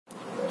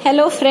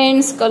Hello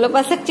friends,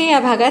 कलोपासकच्या या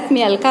भागात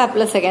मी अलका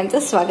आपलं सगळ्यांचं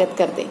स्वागत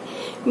करते.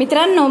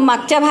 मित्रांनो,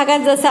 मागच्या भागात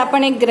जसं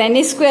आपण एक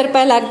ग्रॅनी स्क्वेअर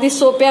पाहिला अगदी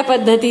सोप्या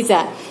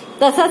पद्धतीचा,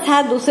 तसाच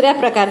हा दुसऱ्या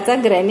प्रकारचा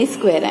ग्रॅनी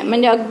स्क्वेअर आहे.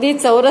 म्हणजे अगदी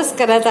चौरस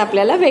करायचा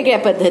आपल्याला वेगळ्या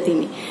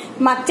पद्धतीने.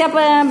 मागच्या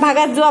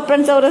भागात जो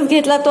आपण चौरस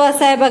घेतला तो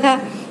असा आहे बघा,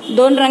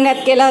 2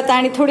 रंगात केला होता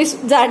आणि थोडी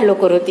जाड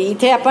लोकर होती.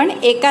 इथे आपण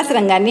एकाच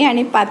रंगाने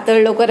आणि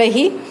पातळ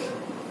लोकरही.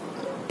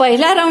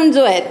 पहिला राऊंड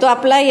जो आहे तो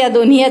आपला या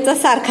दोन्ही याचा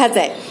सारखाच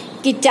आहे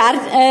की 4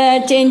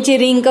 चेनची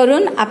रिंग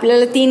करून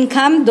आपल्याला 3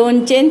 खांब 2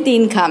 चेन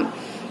 3 खांब,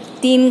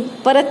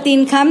 परत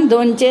 3 खांब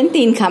 2 चेन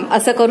 3 खांब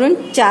असं करून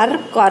 4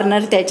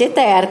 कॉर्नर त्याचे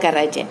तयार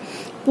करायचे.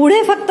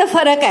 पुढे फक्त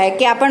फरक आहे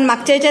की आपण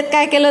मागच्या याच्यात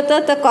काय केलं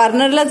होतं, तर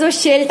कॉर्नरला जो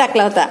शेल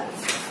टाकला होता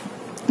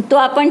तो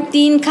आपण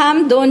 3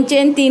 खांब 2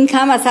 चेन 3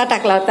 खांब असा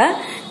टाकला होता.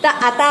 तर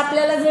आता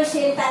आपल्याला जो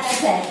शेल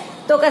टाकायचा आहे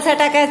तो कसा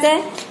टाकायचा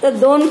आहे, तर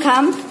 2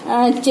 खांब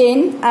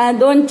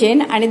 2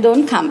 चेन आणि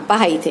 2 खांब.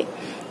 पहा इथे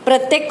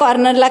प्रत्येक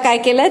कॉर्नरला काय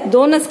केलंय,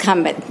 2च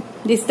खांब आहेत,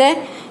 दिसतंय.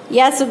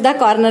 या सुद्धा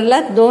कॉर्नरला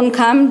 2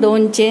 खांब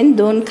 2 चेन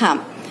 2 खांब,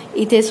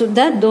 इथे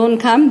सुद्धा 2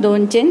 खांब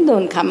 2 चेन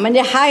 2 खांब.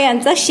 म्हणजे हा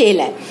यांचा शेल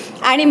आहे.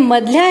 आणि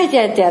मधल्या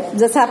ह्याच्यात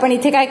जसं आपण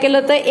इथे काय केलं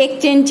होतं, 1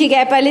 चेनची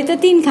गॅप आली तर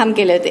 3 खांब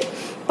केले होते.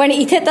 पण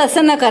इथे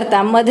तसं न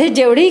करता मध्ये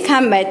जेवढेही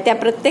खांब आहेत त्या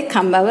प्रत्येक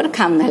खांबावर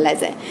खांब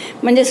घालायचा आहे.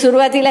 म्हणजे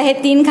सुरुवातीला हे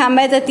 3 खांब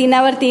आहेत तर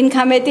 3वर 3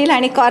 खांब येतील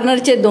आणि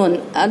कॉर्नरचे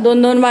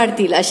 2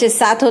 वाढतील. असे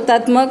 7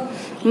 होतात,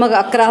 मग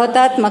 11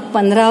 होतात, मग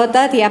 15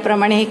 होतात.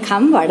 याप्रमाणे हे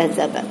खांब वाढत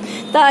जातात.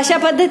 तर अशा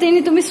पद्धतीने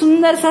तुम्ही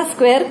सुंदरसा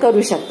स्क्वेअर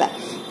करू शकता.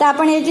 तर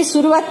आपण याची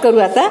सुरुवात करू.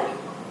 आता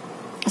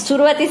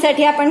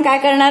सुरुवातीसाठी आपण काय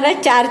करणार आहे,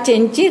 4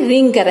 चेनची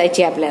रिंग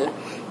करायची आपल्याला.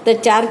 तर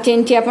 4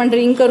 चेनची आपण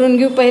रिंग करून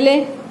घेऊ.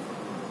 पहिले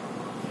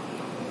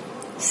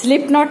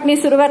स्लिप नॉटनी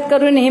सुरुवात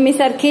करू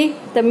नेहमीसारखी.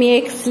 तर मी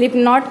एक स्लिप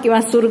नॉट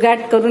किंवा सुरगाट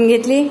करून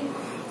घेतली.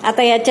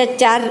 आता याच्यात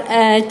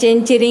 4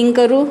 चेनची रिंग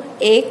करू.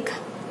 1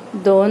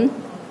 2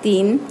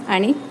 3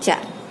 आणि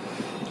 4.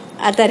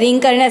 आता रिंग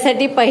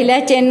करण्यासाठी पहिल्या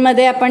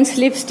चेनमध्ये आपण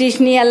स्लिप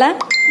स्टिचनी याला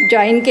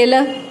जॉईन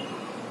केलं.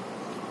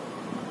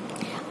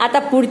 आता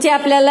पुढचे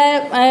आपल्याला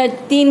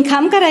 3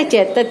 खांब करायचे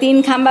आहेत. तर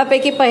 3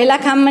 खांबापैकी पहिला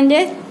खांब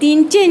म्हणजे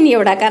 3 चेन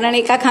एवढा, कारण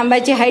एका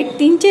खांबाची हाईट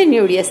 3 चेन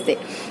एवढी असते.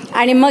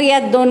 आणि मग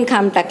यात 2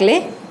 खांब टाकले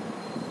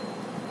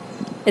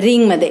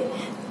रिंगमध्ये.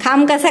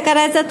 खांब कसा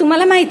करायचा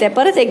तुम्हाला माहित आहे,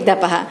 परत एकदा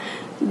पहा.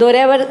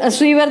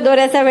 सुईवर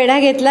दोऱ्याचा वेढा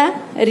घेतला,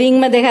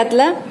 रिंगमध्ये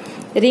घातला,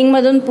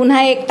 रिंगमधून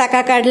पुन्हा 1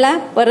 टाका काढला,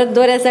 परत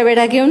दोऱ्याचा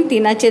वेढा घेऊन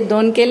 3चे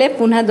 2 केले,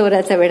 पुन्हा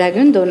दोऱ्याचा वेढा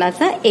घेऊन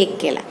 2चा 1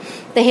 केला.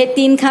 तर हे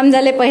 3 खांब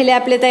झाले पहिले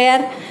आपले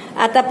तयार.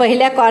 आता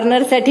पहिल्या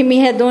कॉर्नरसाठी मी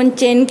ह्या 2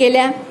 चेन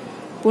केल्या.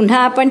 पुन्हा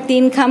आपण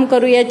 3 खांब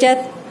करू याच्यात.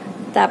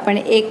 तर आपण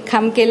 1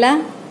 खांब केला,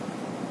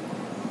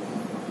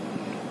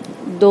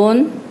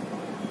 2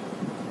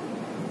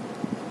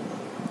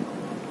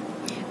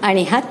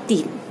 आणि हा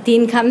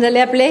 3 खांब झाले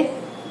आपले.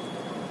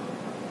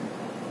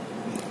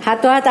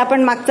 हातोहात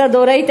आपण मागचा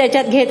दोराही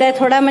त्याच्यात घेत आहे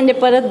थोडा, म्हणजे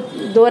परत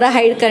दोरा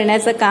हाईड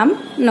करण्याचं काम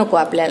नको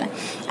आपल्याला.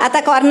 आता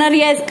कॉर्नर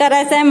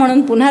करायचा आहे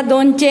म्हणून पुन्हा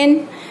 2 चेन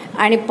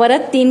आणि परत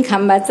 3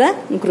 खांबाचा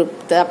ग्रुप.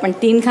 तर आपण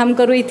 3 खांब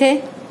करू इथे.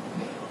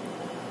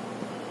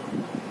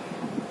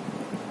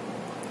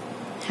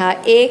 हा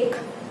 1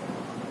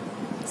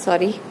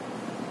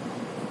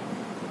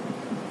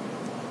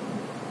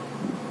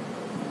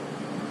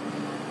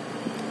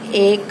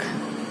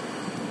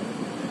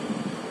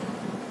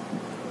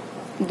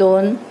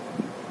 2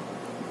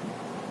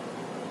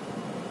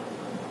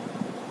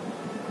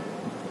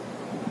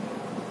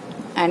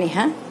 आणि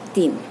हा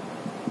 3.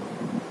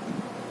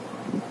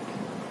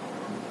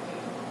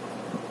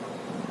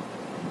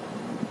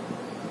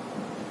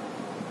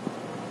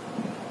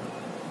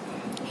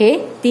 हे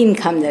 3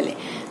 खांब झाले.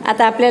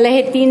 आता आपल्याला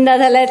हे 3दा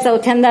झालंय,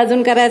 चौथ्यांदा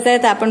अजून करायचं आहे.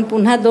 तर आपण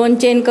पुन्हा 2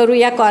 चेन करू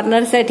या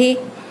कॉर्नरसाठी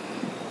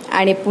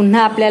आणि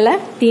पुन्हा आपल्याला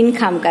 3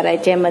 खांब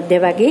करायचे आहे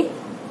मध्यभागी.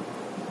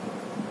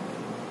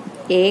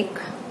 1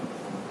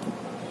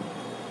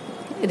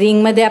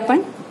 रिंगमध्ये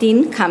आपण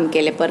 3 खांब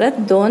केले, परत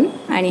 2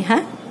 आणि हा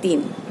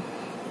 3.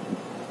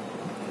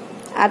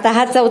 आता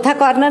हा चौथा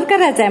कॉर्नर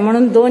करायचा आहे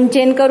म्हणून 2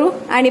 चेन करू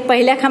आणि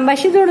पहिल्या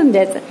खांबाशी जोडून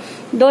द्यायचं.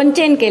 2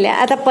 चेन केल्या.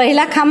 आता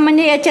पहिला खांब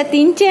म्हणजे याच्या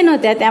 3 चेन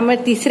होत्या, त्यामुळे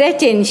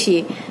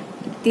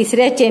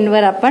तिसऱ्या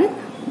चेनवर आपण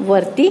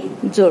वरती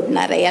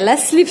जोडणार आहे याला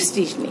स्लिप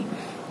स्टिचनी.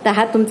 तर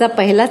हा तुमचा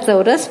पहिला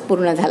चौरस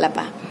पूर्ण झाला.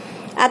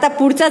 पहा आता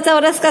पुढचा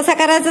चौरस कसा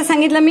करायचा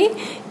सांगितलं मी,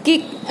 की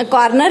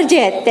कॉर्नर जे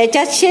आहेत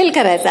त्याच्यात शेल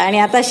करायचा. आणि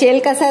आता शेल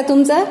कसा आहे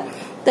तुमचा,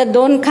 तर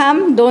 2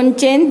 खांब 2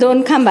 चेन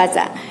 2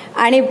 खांबाचा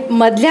आणि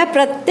मधल्या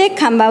प्रत्येक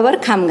खांबावर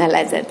खांब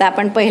घालायचा. तर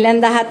आपण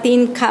पहिल्यांदा हा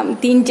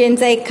 3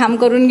 चेनचा 1 खांब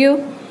करून घेऊ.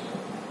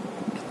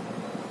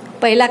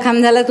 पहिला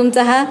खांब झाला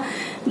तुमचा हा.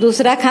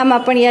 दुसरा खांब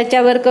आपण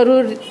याच्यावर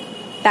करू,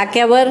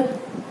 टाक्यावर.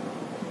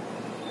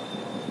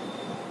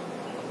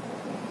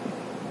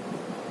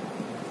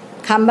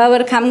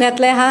 खांबावर खांब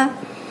घातलाय हा.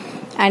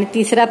 आणि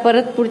तिसरा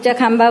परत पुढच्या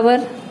खांबावर.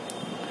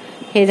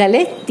 हे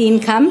झाले 3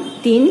 खांब.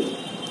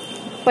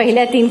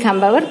 पहिल्या 3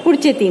 खांबावर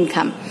पुढचे 3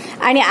 खांब.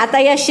 आणि आता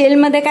या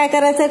शेलमध्ये काय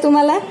करायचं आहे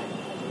तुम्हाला,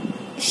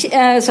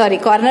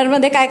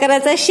 कॉर्नरमध्ये काय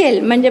करायचं आहे, शेल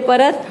म्हणजे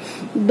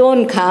परत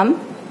 2 खांब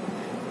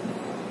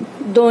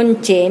 2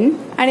 चेन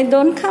आणि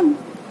 2 खांब.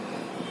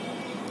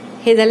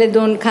 हे झाले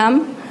 2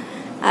 खांब.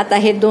 आता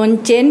हे 2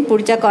 चेन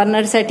पुढच्या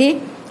कॉर्नरसाठी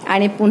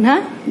आणि पुन्हा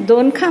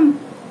 2 खांब.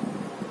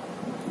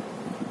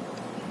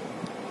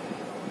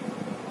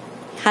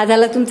 हा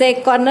झाला तुमचा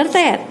एक कॉर्नर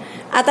तयार.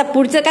 आता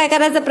पुढचं काय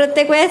करायचं,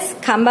 प्रत्येक वेळेस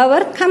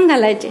खांबावर खांब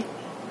घालायचे.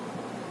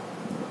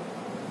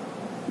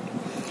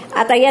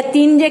 आता या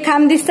 3 जे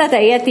खांब दिसतात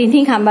या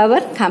तिन्ही खांबावर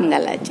खांब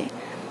घालायचे.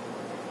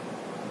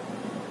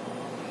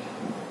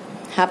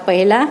 हा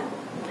पहिला,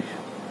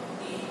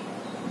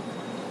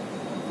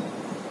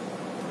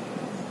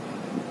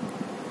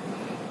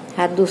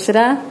 हा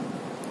दुसरा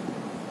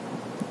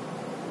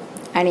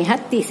आणि हा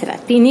तिसरा.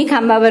 तिन्ही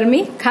खांबावर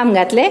मी खांब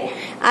घातले.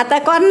 आता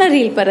कॉर्नर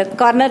येईल. परत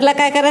कॉर्नरला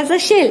काय करायचं,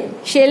 शेल.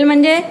 शेल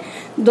म्हणजे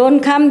 2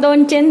 खांब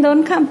 2 चेन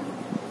 2 खांब.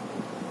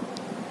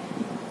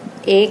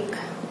 1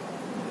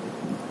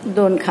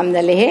 2 खांब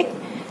झाले. हे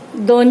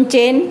 2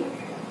 चेन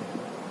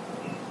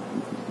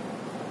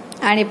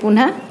आणि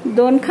पुन्हा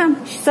 2 खांब.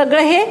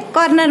 सगळं हे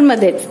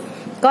कॉर्नरमध्येच,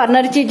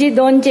 कॉर्नरची जी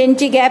 2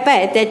 चेनची गॅप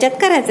आहे त्याच्यात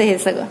करायचं हे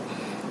सगळं.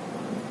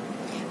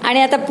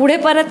 आणि आता पुढे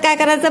परत काय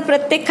करायचं,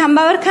 प्रत्येक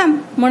खांबावर खांब.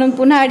 म्हणून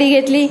पुन्हा आडी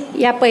घेतली,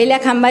 या पहिल्या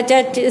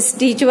खांबाच्या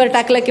स्टिचवर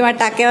टाकलं किंवा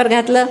टाक्यावर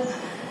घातलं.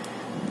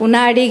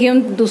 पुन्हा आडी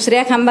घेऊन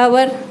दुसऱ्या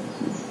खांबावर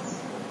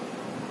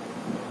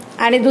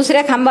आणि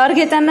दुसऱ्या खांबावर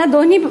घेताना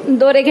दोन्ही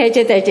दोरे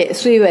घ्यायचे त्याचे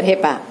सुईवर. हे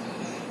पहा.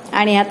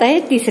 आणि आता हे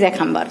तिसऱ्या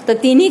खांबावर. तर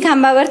तिन्ही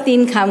खांबावर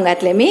 3 खांब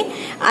घातले मी.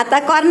 आता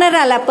कॉर्नर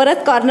आला.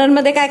 परत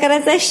कॉर्नरमध्ये काय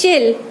करायचं,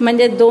 शेल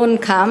म्हणजे 2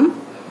 खांब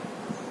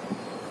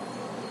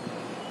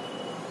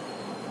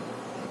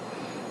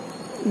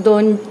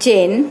 2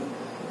 चेन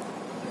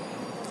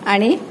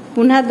आणि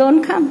पुन्हा 2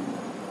 खांब.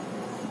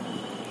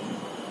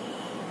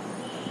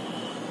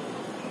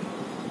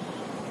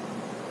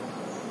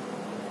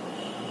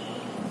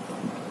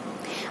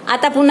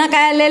 आता पुन्हा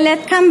काय आलेले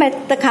आहेत, खांब आहेत.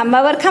 तर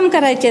खांबावर खांब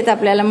करायचे आहेत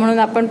आपल्याला. म्हणून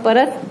आपण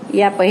परत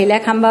या पहिल्या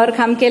खांबावर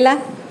खांब केला,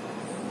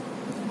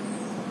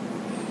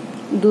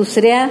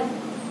 दुसऱ्या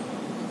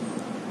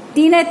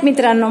 3 आहेत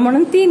मित्रांनो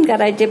म्हणून 3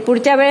 करायचे.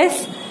 पुढच्या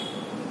वेळेस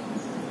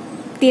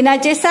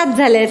 3चे 7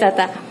 झाले आहेत.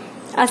 आता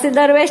असे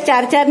दरवेळेस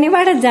 4-4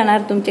 वाढत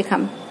जाणार तुमचे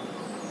खांब.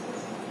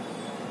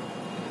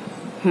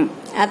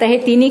 आता हे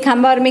तिन्ही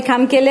खांबावर मी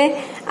खांब केले.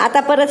 आता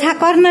परत हा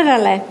कॉर्नर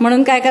आलाय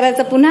म्हणून काय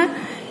करायचं, पुन्हा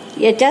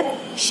याच्यात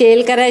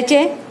शेल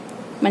करायचे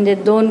म्हणजे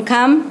 2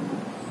 खांब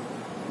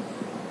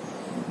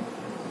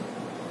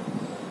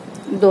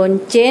 2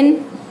 चेन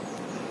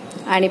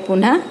आणि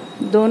पुन्हा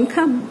 2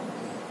 खांब.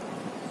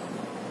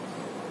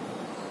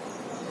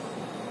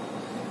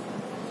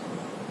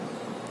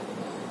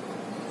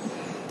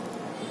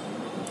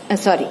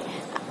 सॉरी,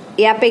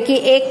 यापैकी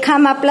एक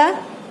खांब आपला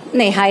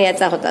नाही, हा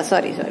याचा होता.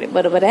 सॉरी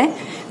बरोबर आहे.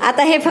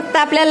 आता हे फक्त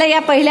आपल्याला या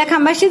पहिल्या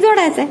खांबाशी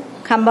जोडायचं आहे.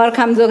 खांबावर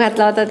खांब जो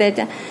घातला होता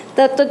त्याच्या,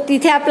 तर तो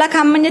तिथे आपला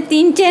खांब म्हणजे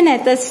 3 चेन आहे.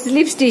 तर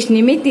स्लिप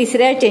स्टिचनी मी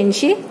तिसऱ्या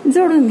चेनशी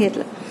जोडून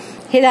घेतलं.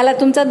 हे झाला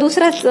तुमचा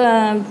दुसरा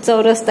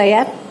चौरस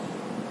तयार.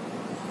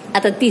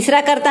 आता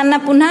तिसरा करताना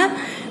पुन्हा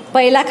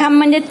पहिला खांब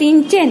म्हणजे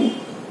 3 चेन.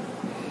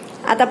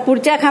 आता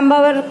पुढच्या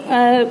खांबावर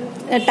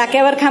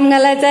टाक्यावर खांब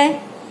घालायचा आहे.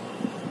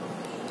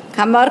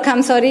 खांबावर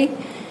खांब, सॉरी,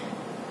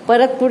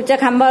 परत पुढच्या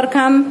खांबावर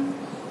खांब.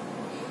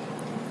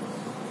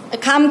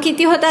 खांब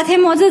किती होतात हे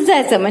मोजत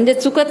जायचं म्हणजे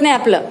चुकत नाही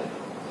आपलं.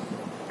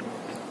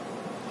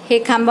 हे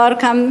खांबावर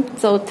खांब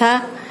चौथा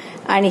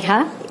आणि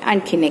हा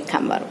आणखीन एक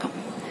खांबावर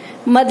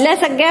खांब. मधल्या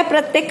सगळ्या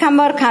प्रत्येक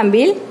खांबावर खांब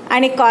येईल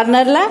आणि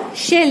कॉर्नरला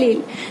शेल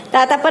येईल. तर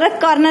आता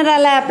परत कॉर्नर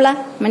आलाय आपला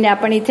म्हणजे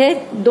आपण इथे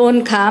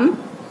 2 खांब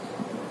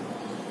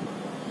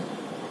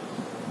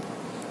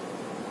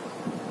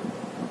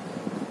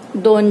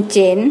 2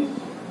 चेन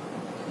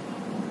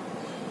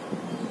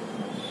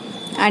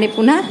आणि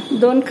पुन्हा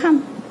 2 खांब.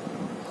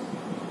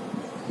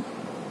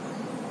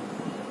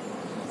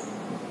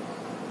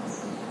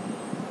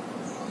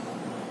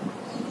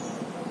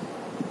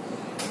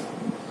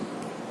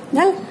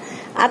 झालं.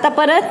 आता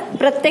परत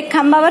प्रत्येक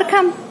खांबावर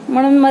खांब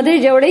म्हणून मध्ये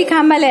जेवढेही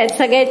खांब आले आहेत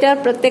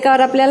सगळ्याच्यावर प्रत्येकावर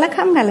आपल्याला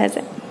खांब घालायचा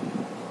आहे.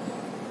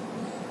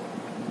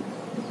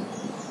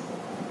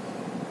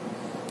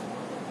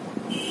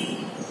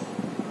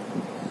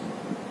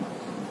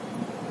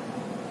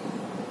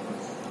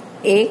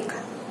 एक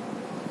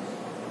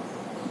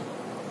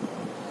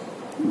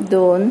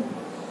 2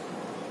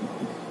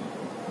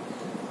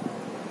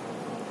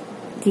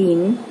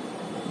 3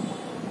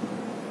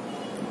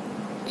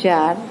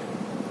 4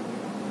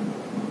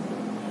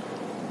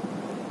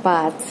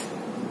 5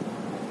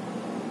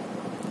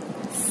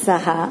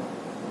 6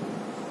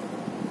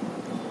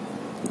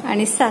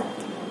 आणि 7.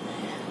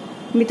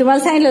 मी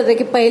तुम्हाला सांगितलं होतं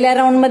की पहिल्या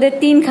राऊंडमध्ये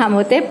 3 खांब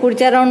होते,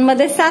 पुढच्या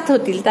राऊंडमध्ये 7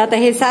 होतील. तर आता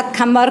हे 7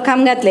 खांबावर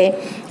खांब घातले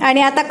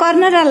आणि आता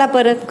कॉर्नर आला.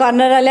 परत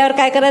कॉर्नर आल्यावर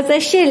काय करायचं,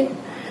 शेल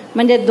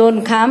म्हणजे 2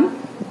 खांब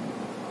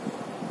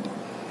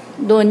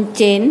 2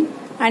 चेन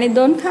आणि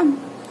 2 खांब.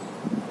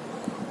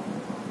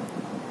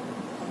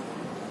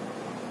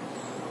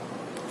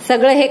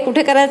 सगळं हे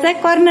कुठे करायचं आहे,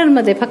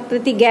 कॉर्नरमध्ये. फक्त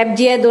ती गॅप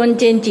जी आहे 2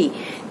 चेनची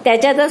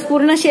त्याच्यातच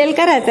पूर्ण शेल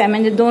करायचा आहे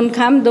म्हणजे 2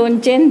 खांब 2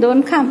 चेन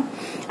 2 खांब.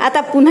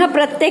 आता पुन्हा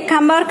प्रत्येक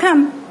खांबावर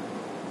खांब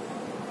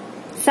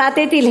 7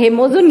 येतील हे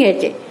मोजून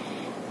घ्यायचे.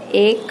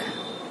 1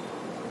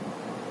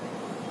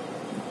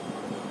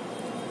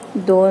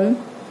 2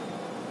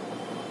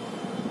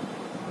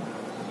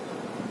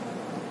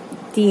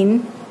 3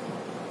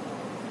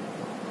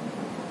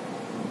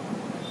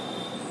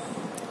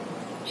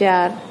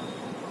 4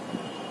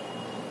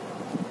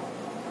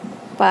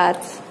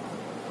 5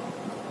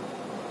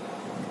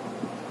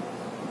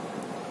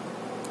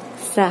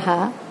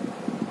 6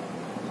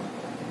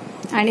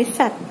 आणि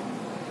 7.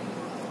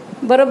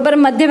 बरोबर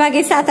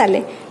मध्यभागी 7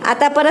 आले.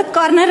 आता परत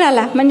कॉर्नर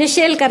आला म्हणजे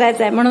शेल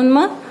करायचा आहे, म्हणून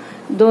मग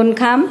 2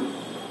 खांब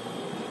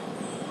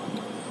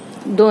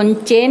 2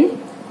 चेन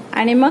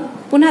आणि मग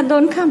पुन्हा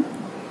 2 खांब.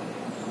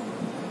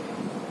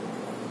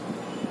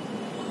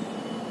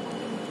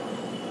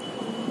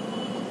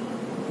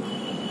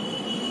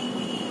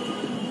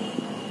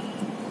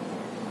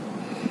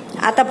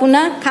 आता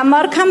पुन्हा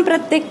खांबावर खांब,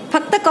 प्रत्येक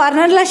फक्त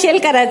कॉर्नरला शेल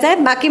करायचा आहे,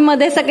 बाकी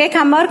मध्ये सगळे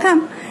खांबावर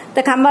खांब.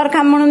 तर खांबावर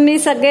खांब म्हणून मी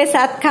सगळे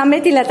 7 खांब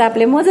येतील. आता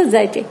आपले मोजत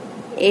जायचे.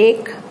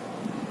 1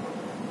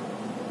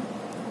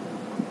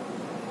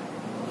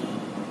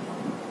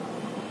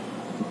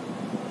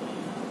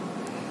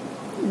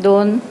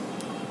 2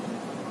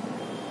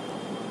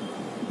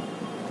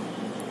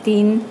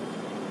 3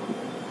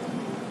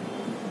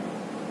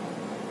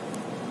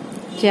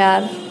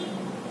 4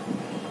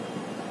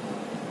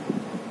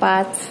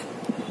 5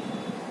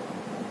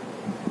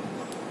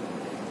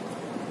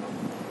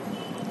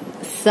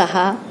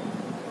 6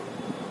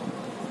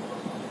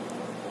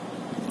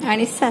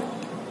 आणि 7.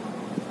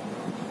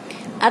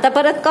 आता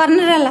परत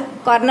कॉर्नर आला.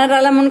 कॉर्नर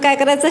आला म्हणून काय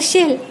करायचं,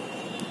 शेल.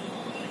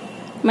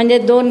 म्हणजे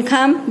 2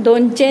 खांब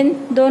 2 चेन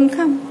 2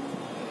 खांब.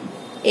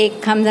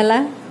 1 खांब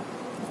झाला,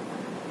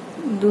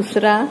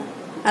 दुसरा,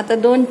 आता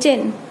 2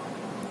 चेन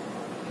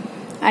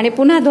आणि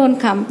पुन्हा 2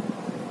 खांब.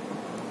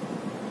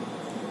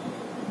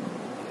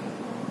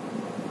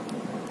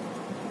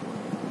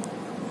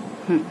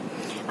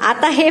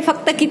 आता हे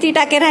फक्त किती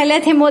टाके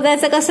राहिलेत हे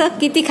मोजायचं कसं,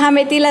 किती खांब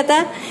येतील.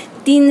 आता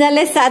 3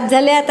 झाले, 7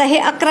 झाले, आता हे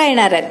 11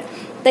 येणार आहेत.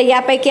 तर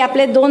यापैकी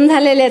आपले 2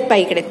 झालेले आहेत.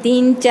 पाय इकडे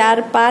 3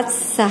 4 5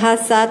 6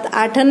 7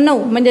 8 आणि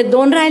 9 म्हणजे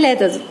 2 राहिले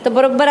आहेत अजून. तर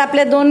बरोबर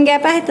आपले 2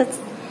 गॅप आहेतच.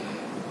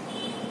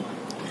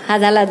 हा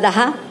झाला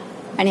 10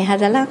 आणि हा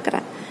झाला 11.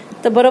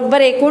 तर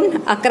बरोबर एकूण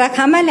 11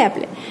 खांब आले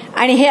आपले.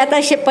 आणि हे आता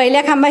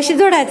पहिल्या खांबाशी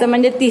जोडायचं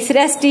म्हणजे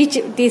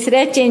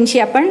तिसऱ्या चेनशी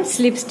आपण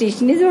स्लिप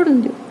स्टिचनी जोडून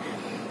देऊ.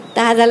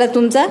 तर हा झाला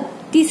तुमचा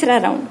तिसरा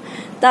राऊंड.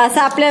 तर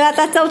असं आपल्याला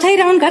आता चौथाही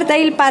राऊंड करता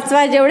येईल.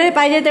 5वा जेवढे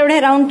पाहिजे तेवढे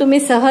राऊंड तुम्ही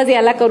सहज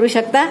याला करू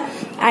शकता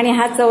आणि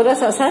हा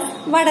चौरस असाच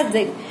वाढत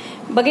जाईल.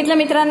 बघितलं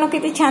मित्रांनो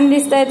किती छान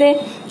दिसतंय ते.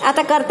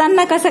 आता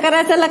करताना कसं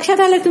करायचं लक्षात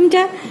आलं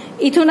तुमच्या.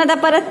 इथून आता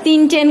परत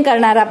 3 चेन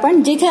करणार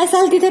आपण. जिथे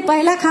असाल तिथे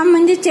पहिला खांब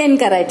म्हणजे चेन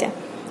करायच्या.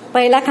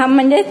 पहिला खांब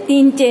म्हणजे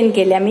 3 चेन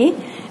केल्या मी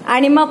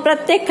आणि मग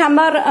प्रत्येक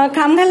खांबावर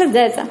खांब घालत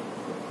जायचा.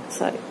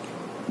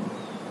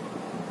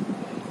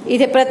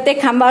 इथे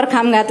प्रत्येक खांबावर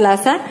खांब घातला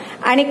असा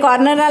आणि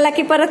कॉर्नर आला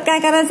की परत काय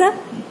करायचं,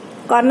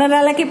 कॉर्नर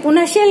आला की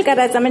पुन्हा शेल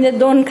करायचा म्हणजे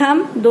 2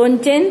 खांब 2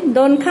 चेन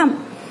 2 खांब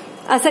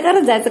असं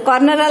करत जायचं.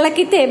 कॉर्नर आला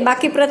की ते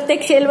बाकी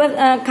प्रत्येक शेलवर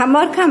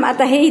खांबावर खांब.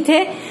 आता हे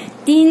इथे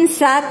 3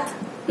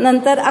 7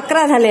 नंतर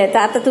 11 झाले आहेत.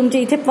 आता तुमचे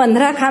इथे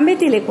 15 खांब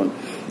येतील एकूण.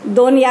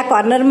 2 या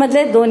कॉर्नर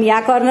मधले, 2 या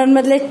कॉर्नर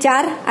मधले,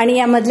 4 आणि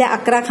या मधल्या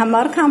 11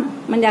 खांबावर खांब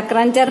म्हणजे 11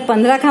 आणि 4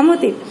 15 खांब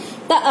होतील.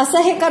 तर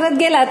असं हे करत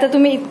गेला तर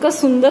तुम्ही इतकं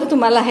सुंदर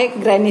तुम्हाला हे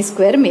ग्रॅनी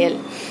स्क्वेअर मिळेल.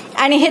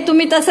 आणि हे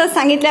तुम्ही तसंच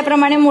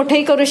सांगितल्याप्रमाणे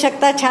मोठंही करू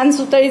शकता. छान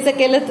सुतळीचं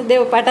केलं तर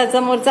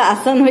देवपाठासमोरचं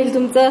आसन होईल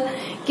तुमचं,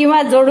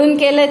 किंवा जोडून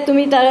केलं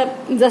तुम्ही तर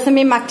जसं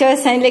मी मागच्या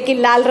वेळेस सांगितले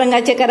की लाल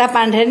रंगाचे करा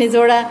पांढऱ्याने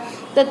जोडा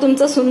तर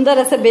तुमचं सुंदर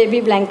असं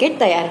बेबी ब्लँकेट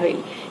तयार होईल.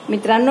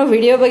 मित्रांनो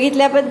व्हिडिओ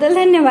बघितल्याबद्दल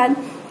धन्यवाद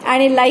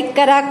आणि लाईक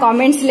करा,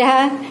 कॉमेंट्स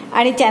लिहा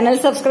आणि चॅनल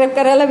सबस्क्राईब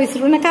करायला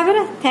विसरू नका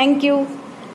बरं. थँक्यू.